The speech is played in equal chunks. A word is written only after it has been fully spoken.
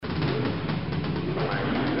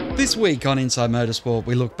This week on Inside Motorsport,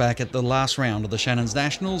 we look back at the last round of the Shannon's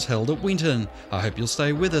Nationals held at Winton. I hope you'll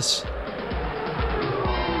stay with us.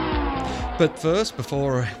 But first,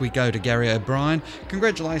 before we go to Gary O'Brien,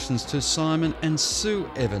 congratulations to Simon and Sue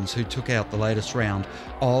Evans, who took out the latest round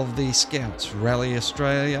of the Scouts Rally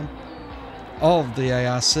Australia, of the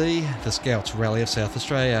ARC, the Scouts Rally of South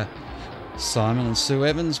Australia. Simon and Sue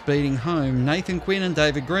Evans beating home Nathan Quinn and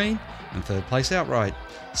David Green, and third place outright,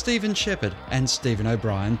 Stephen Shepherd and Stephen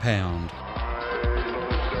O'Brien Pound.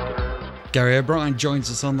 Gary O'Brien joins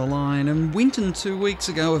us on the line, and Winton 2 weeks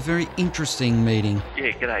ago, a very interesting meeting.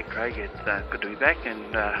 Yeah, g'day Craig, it's good to be back,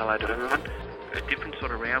 and hello to everyone. A different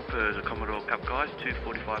sort of round for the Commodore Cup guys, 2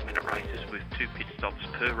 45-minute races with 2 pit stops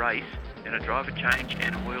per race, and a driver change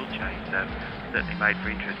and a wheel change, so certainly made for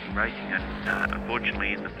interesting racing. And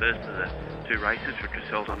unfortunately in the first of the 2 races, which was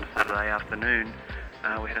held on the Saturday afternoon,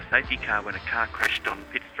 we had a safety car when a car crashed on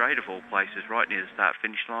pit straight of all places, right near the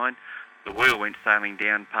start-finish line. The wheel went sailing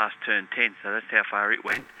down past turn 10, so that's how far it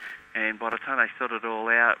went. And by the time they sorted it all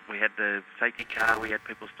out, we had the safety car, we had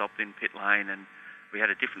people stopped in pit lane, and we had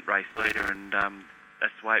a different race leader, and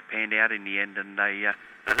that's the way it panned out in the end. And they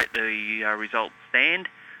let the result stand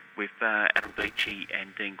with Adam Beechey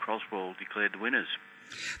and Dean Croswell declared the winners.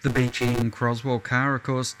 The Beechey and Croswell car, of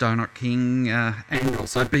course, Donut King and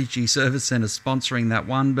also Beechey Service Centre sponsoring that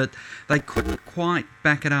one, but they couldn't quite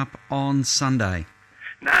back it up on Sunday.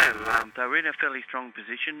 No, they were in a fairly strong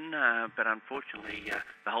position, but unfortunately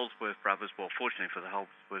the Holsworth brothers, well, fortunately for the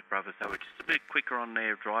Holsworth brothers, they were just a bit quicker on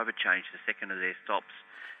their driver change, the second of their stops,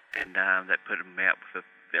 and that put them out with a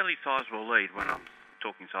fairly sizable lead. When I'm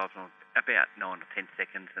talking sizable, about 9 or 10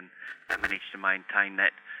 seconds, and they managed to maintain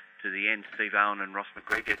that to the end. Steve Owen and Ross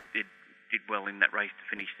McGregor did well in that race to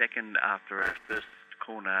finish second after a first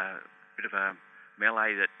corner bit of a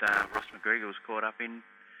melee that Ross McGregor was caught up in,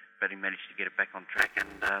 but he managed to get it back on track,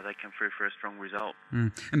 and they come through for a strong result.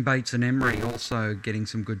 And Bates and Emery also getting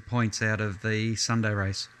some good points out of the Sunday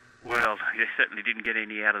race. Well, they certainly didn't get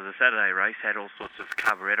any out of the Saturday race, had all sorts of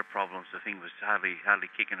carburettor problems. The thing was hardly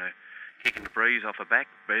kicking the breeze off her back,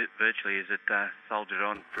 virtually, as it soldiered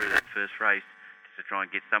on through that first race to try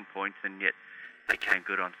and get some points, and yet they came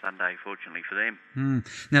good on Sunday, fortunately for them.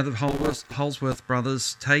 Now, the Holsworth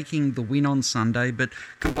brothers taking the win on Sunday, but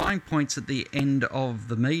combining points at the end of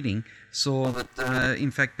the meeting saw that,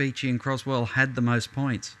 in fact, Beechey and Croswell had the most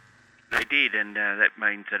points. They did, and that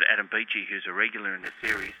means that Adam Beechey, who's a regular in the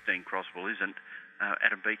series, Dean Croswell isn't,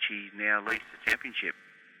 Adam Beechey now leads the championship.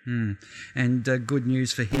 And good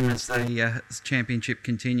news for him as the championship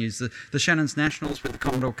continues. The Shannon's Nationals with the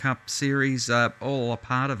Commodore Cup Series, all a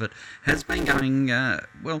part of it, has been going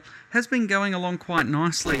along quite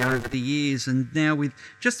nicely over the years, and now with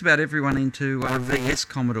just about everyone into VS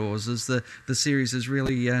Commodores, as the series is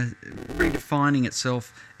really redefining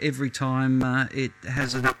itself every time it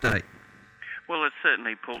has an update. Well, it's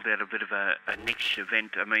certainly pulled out a bit of a niche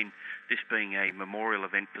event. I mean, this being a memorial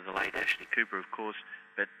event for the late Ashley Cooper, of course,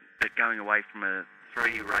 but going away from a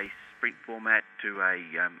 3-race sprint format to a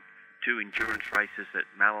 2 endurance races at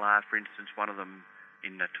Mallala, for instance, one of them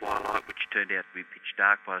in the twilight, which turned out to be pitch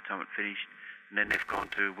dark by the time it finished, and then they've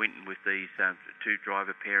gone to Winton with these 2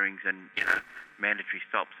 driver pairings and mandatory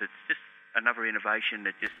stops. It's just another innovation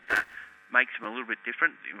that just makes them a little bit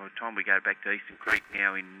different. By the time we go back to Eastern Creek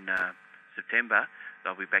now in September,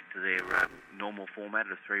 they'll be back to their normal format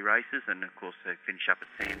of 3 races, and of course they finish up at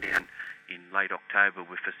Sandown in late October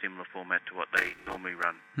with a similar format to what they normally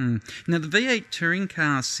run. Now, the V8 Touring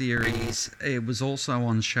Car Series was also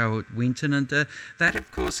on show at Winton, and that, of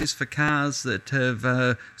course, is for cars that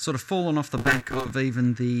have sort of fallen off the back of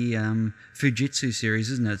even the Fujitsu series,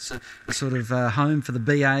 isn't it? It's a sort of home for the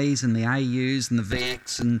BAs and the AUs and the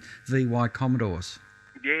VX and VY Commodores.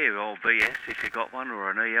 Yeah, or VS if you got one,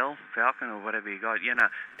 or an EL Falcon or whatever you got.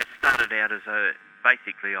 It started out as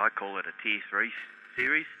basically I call it a Tier 3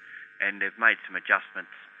 series, and they've made some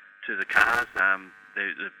adjustments to the cars.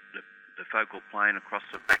 The focal plane across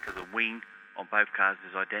the back of the wing on both cars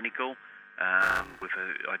is identical, with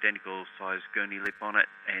an identical size gurney lip on it,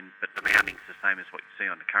 but the mounting's the same as what you see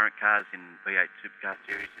on the current cars in V8 Supercar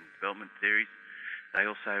Series and Development Series. They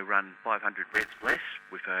also run 500 revs less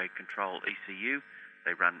with a control ECU.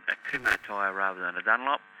 They run a Kumho tyre rather than a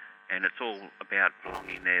Dunlop, and it's all about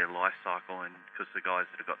prolonging their life cycle, and because the guys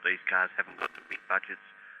that have got these cars haven't got the big budgets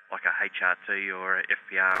like a HRT or a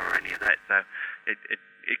FPR or any of that, so it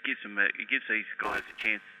gives these guys a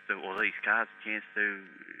chance to, or these cars a chance to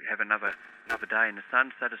have another day in the sun,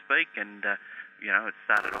 so to speak. And it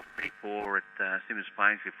started off pretty poor at Simmons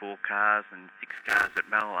Plains with 4 cars and 6 cars at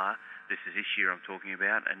Mallala. This is this year I'm talking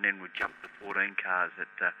about, and then we jumped to 14 cars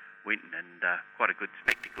at Winton, and quite a good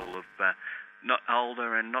spectacle of not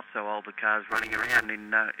older and not so older cars running around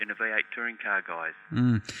in a V8 touring car, guys.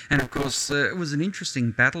 And of course, it was an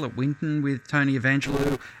interesting battle at Winton with Tony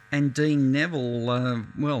Evangelou and Dean Neville,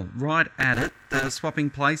 right at it,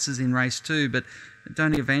 swapping places in race 2, but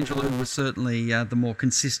Tony Evangelou was certainly the more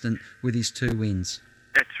consistent with his 2 wins.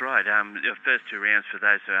 That's right. The first 2 rounds, for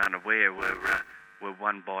those who aren't aware, were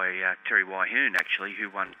won by Terry Wyhoon, actually, who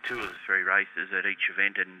won 2 of the 3 races at each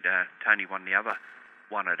event, and Tony won the other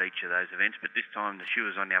one at each of those events. But this time the shoe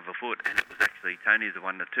was on the other foot, and it was actually Tony that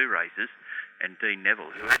won the 2 races, and Dean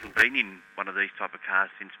Neville, who hasn't been in one of these type of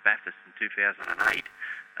cars since Bathurst in 2008,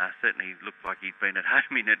 certainly looked like he'd been at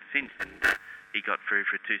home in it since, and he got through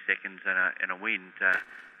for 2 seconds and a win to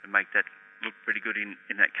make that look pretty good in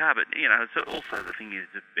that car. But, it's also the thing is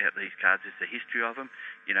about these cars is the history of them.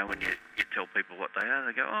 When you tell people what they are,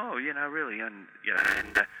 they go, oh, really, and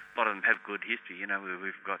a lot of them have good history.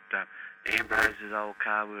 We've got Ambrose's old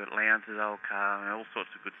car, we've got Lowndes' old car, and all sorts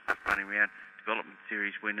of good stuff running around, development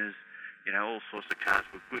series winners, all sorts of cars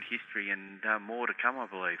with good history, and more to come, I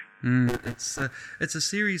believe. It's a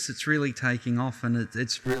series that's really taking off, and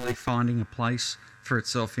it's really finding a place for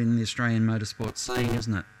itself in the Australian motorsport scene,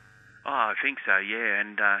 isn't it? Oh, I think so, yeah.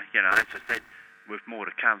 And, as I said, with more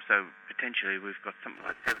to come, so potentially we've got something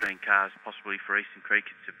like 17 cars possibly for Eastern Creek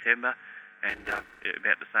in September, and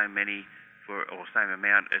about the same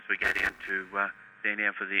amount as we go down to there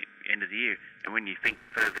now for the end of the year. And when you think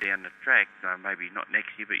further down the track, maybe not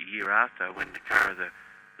next year, but a year after, when the car of the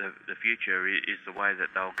future is the way that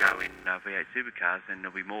they'll go in V8 supercars, and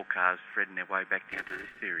there'll be more cars threading their way back down to this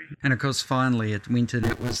series. And of course, finally at Winton,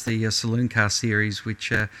 it was the Saloon Car Series,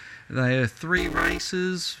 which they are 3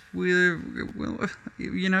 races with,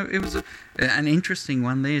 it was an interesting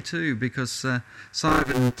one there too, because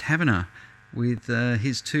Simon Taverner, with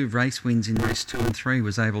his 2 race wins in race 2 and 3,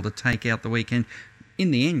 was able to take out the weekend in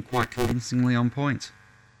the end quite convincingly on points.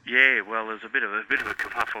 Yeah, well, there's a bit of a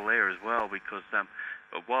kerfuffle there as well, because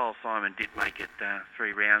while Simon did make it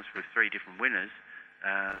 3 rounds with 3 different winners,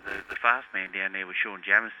 the fast man down there was Sean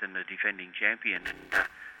Jamieson, the defending champion, and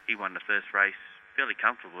he won the first race fairly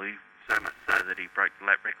comfortably, so much so that he broke the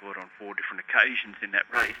lap record on 4 different occasions in that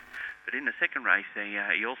race. But in the second race,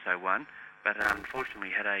 he also won, but unfortunately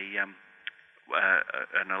had an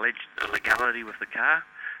alleged illegality with the car,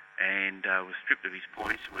 and was stripped of his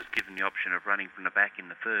points and was given the option of running from the back in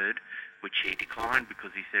the third, which he declined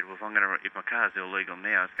because he said, well, if my car's illegal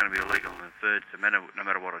now, it's going to be illegal in the third, so no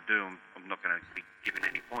matter what I do, I'm not going to be given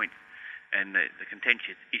any points. And the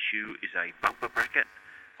contentious issue is a bumper bracket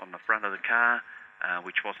on the front of the car,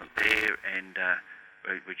 which wasn't there, and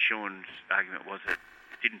which Sean's argument was that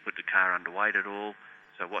it didn't put the car underweight at all,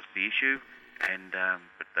 so what's the issue? And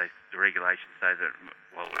but the regulations say that,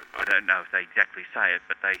 well, I don't know if they exactly say it,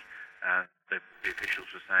 but the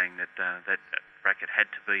officials were saying that that bracket had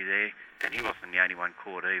to be there, and he wasn't the only one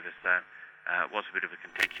caught either, so it was a bit of a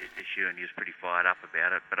contentious issue, and he was pretty fired up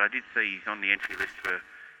about it. But I did see he's on the entry list for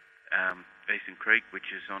Eastern Creek,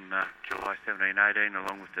 which is on July 17-18,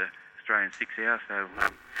 along with the Australian 6 Hour, so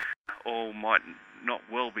all might not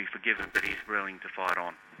well be forgiven, but he's willing to fight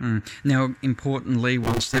on. Now, importantly,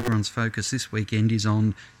 whilst everyone's focus this weekend is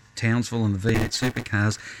on Townsville and the V8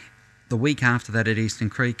 supercars, the week after that at Eastern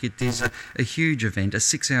Creek, it is a huge event, a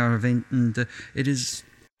 6-hour event, and it is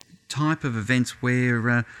type of events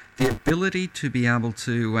where the ability to be able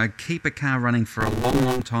to keep a car running for a long,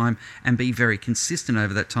 long time and be very consistent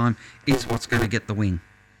over that time is what's going to get the win.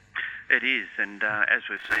 It is, and as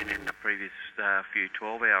we've seen in the previous few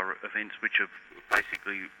 12-hour events, which have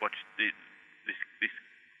basically what this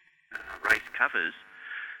race covers,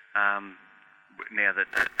 now that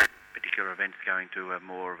particular event's going to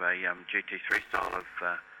more of a GT3 style of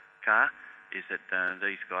car, is that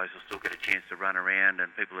these guys will still get a chance to run around,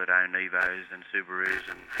 and people that own Evos and Subarus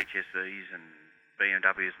and HSVs and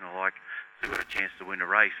BMWs and the like still got a chance to win a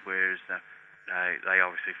race, whereas they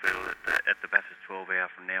obviously feel that at the Bathurst 12-hour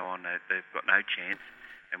from now on they've got no chance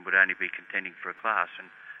and would only be contending for a class.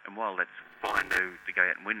 And while that's fine to go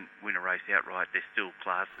out and win a race outright, there's still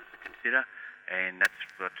classes to consider, and that's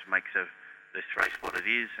what makes this race what it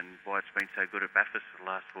is and why it's been so good at Bathurst for the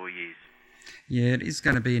last 4 years. Yeah, it is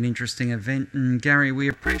going to be an interesting event, and Gary, we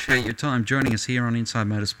appreciate your time joining us here on Inside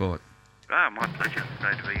Motorsport. My pleasure.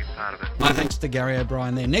 Great to be part of it. My thanks to Gary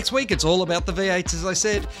O'Brien there. Next week, it's all about the V8s, as I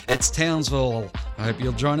said. It's Townsville. I hope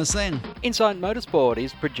you'll join us then. Inside Motorsport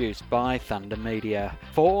is produced by Thunder Media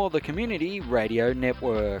for the Community Radio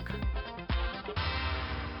Network.